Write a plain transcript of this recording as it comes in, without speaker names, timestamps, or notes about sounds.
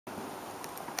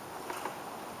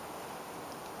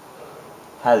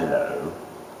Hello.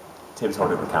 Tim's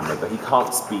holding the camera, but he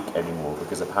can't speak anymore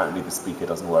because apparently the speaker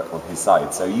doesn't work on his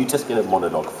side. So you just get a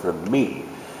monologue from me.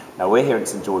 Now we're here in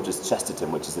St George's,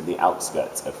 Chesterton, which is in the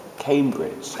outskirts of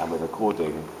Cambridge, and we're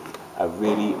recording a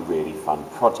really, really fun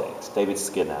project. David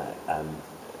Skinner,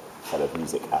 fellow of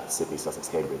music at Sidney Sussex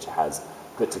Cambridge, has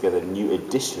put together new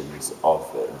editions of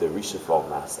the Richefort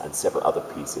Mass and several other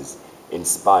pieces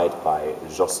inspired by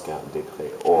Josquin des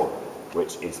Prés, or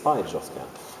which inspired Josquin.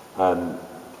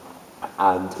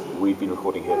 And we've been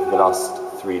recording here for the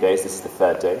last 3 days. This is the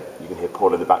third day. You can hear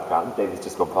Paul in the background. David's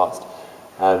just gone past.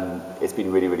 It's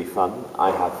been really, really fun.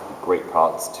 I have great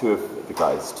parts. Two of the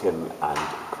guys, Tim and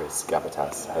Chris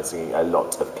Gabatas, are singing a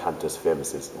lot of cantus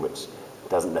firmuses, which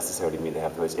doesn't necessarily mean they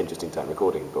have the most interesting time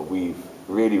recording, but we've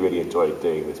really, really enjoyed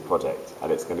doing this project,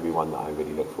 and it's going to be one that I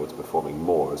really look forward to performing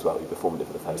more as well. We performed it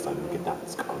for the first time in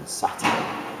Gdansk on Saturday.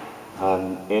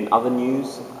 In other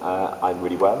news, I'm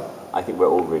really well. I think we're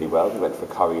all really well. We went for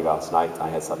curry last night. I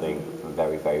had something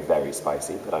very, very, very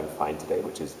spicy, but I'm fine today,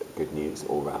 which is good news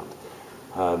all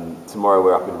round. Tomorrow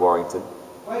we're up in Warrington.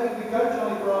 Where did we go,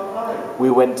 Johnny, for our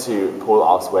curry? Paul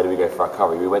asked where do we go for our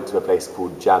curry. We went to a place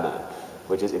called Janna,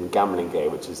 which is in Gamlingay,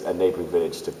 which is a neighbouring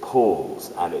village to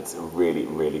Paul's, and it's really,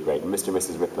 really great. Mr. and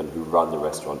Mrs. Rippon, who run the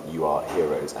restaurant, you are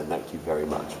heroes, and thank you very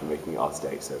much for making our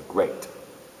stay so great.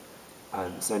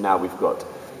 So now we've got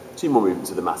 2 more movements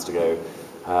of the Mass to go,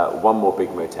 1 more big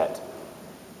motet,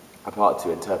 a part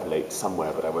to interpolate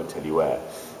somewhere, but I won't tell you where,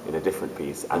 in a different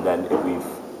piece, and then if we've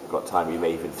got time, we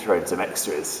may even throw in some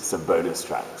extras, some bonus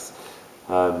tracks.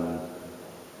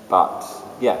 But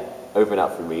yeah, over and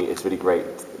out from me. It's really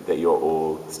great that you're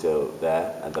all still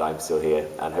there and that I'm still here,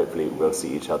 and hopefully we'll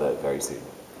see each other very soon.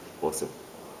 Awesome.